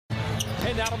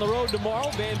And out on the road tomorrow,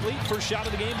 Van Vliet, first shot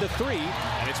of the game to 3.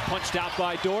 And it's punched out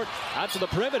by Dort, out to the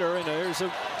perimeter, and there's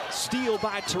a steal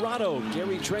by Toronto.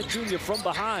 Gary Trent Jr. from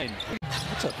behind.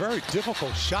 That's a very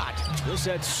difficult shot. This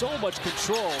had so much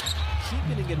control,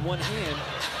 keeping it in one hand.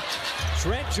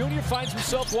 Trent Jr. finds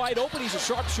himself wide open. He's a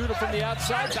sharpshooter from the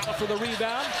outside, battle for the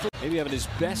rebound. Maybe having his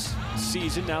best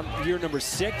season, now year number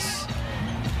 6.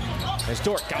 As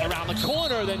Dort got around the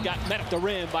corner, then got met at the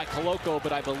rim by Koloko,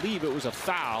 but I believe it was a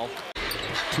foul.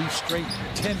 2 straight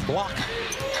 10-block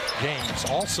games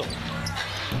also.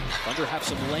 Thunder have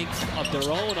some length of their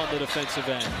own on the defensive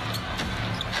end.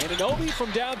 And an Obi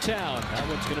from downtown. That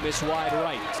one's going to miss wide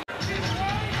right.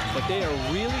 But they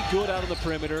are really good out on the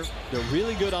perimeter. They're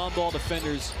really good on-ball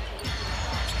defenders.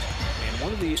 And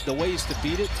one of the ways to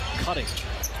beat it, cutting.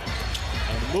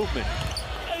 And movement.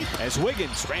 As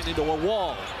Wiggins ran into a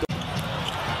wall.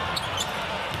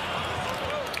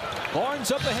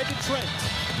 Barnes up ahead to Trent.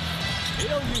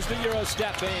 He'll use the Euro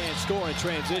step and score in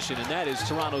transition, and that is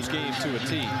Toronto's game to a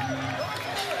T.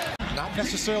 Not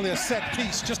necessarily a set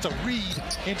piece, just a read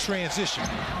in transition.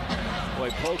 Boy,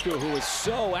 Poku, who was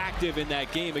so active in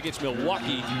that game against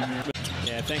Milwaukee.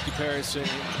 Yeah, thank you, Paris.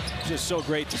 Just so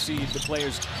great to see the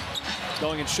players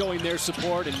going and showing their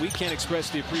support, and we can't express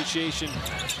the appreciation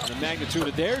and the magnitude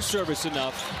of their service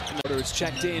enough. It's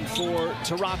checked in for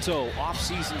Toronto,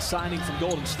 off-season signing from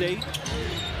Golden State.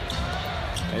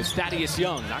 As Thaddeus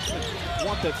Young not going to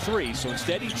want the 3, so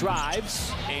instead he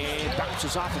drives and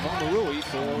bounces off of Omarui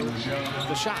for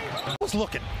the shot. Was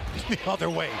looking the other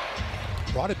way.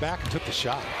 Brought it back and took the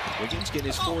shot. Wiggins getting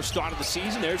his 4th start of the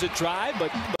season. There's a drive, but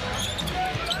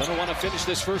gonna want to finish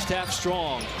this first half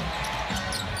strong.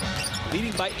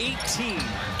 Leading by 18.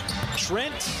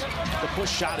 Trent, the push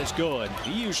shot is good.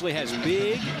 He usually has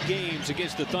big games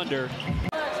against the Thunder.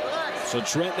 So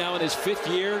Trent now in his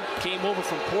 5th year, came over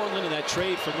from Portland in that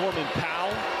trade for Norman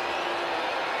Powell.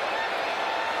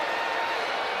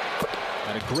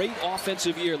 Had a great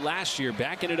offensive year last year,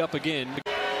 backing it up again.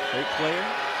 Great player.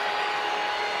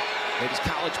 Made his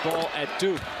college ball at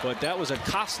Duke, but that was a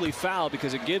costly foul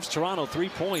because it gives Toronto 3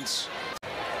 points.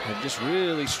 And just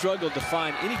really struggled to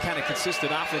find any kind of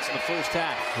consistent offense in the first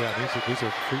half. Yeah, these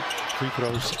are free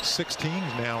throws. 16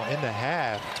 now in the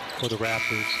half for the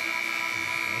Raptors.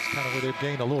 That's kind of where they've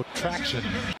gained a little traction.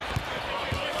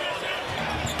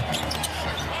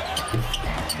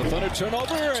 The Thunder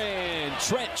turnover, and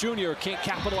Trent Jr. can't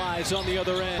capitalize on the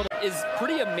other end. Is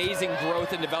pretty amazing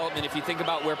growth and development if you think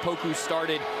about where Poku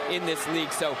started in this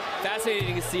league. So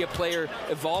fascinating to see a player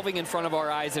evolving in front of our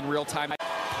eyes in real time.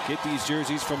 Get these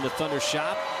jerseys from the Thunder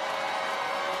shop.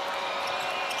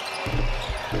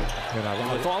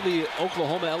 And with all the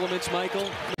Oklahoma elements, Michael.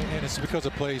 And it's because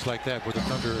of plays like that where the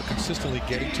Thunder are consistently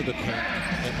getting to the paint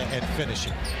and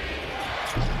finishing.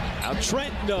 Now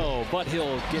Trent, no, but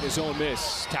he'll get his own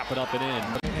miss, tap it up and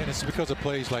in. And it's because of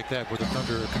plays like that where the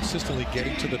Thunder are consistently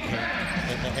getting to the paint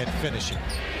and finishing.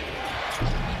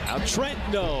 Now Trent,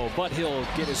 no, but he'll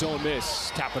get his own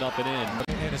miss, tap it up and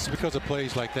in. And it's because of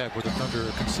plays like that where the Thunder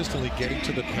are consistently getting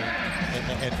to the paint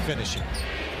and finishing.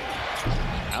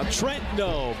 Now Trent,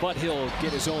 no, but he'll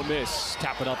get his own miss,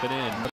 tap it up and in.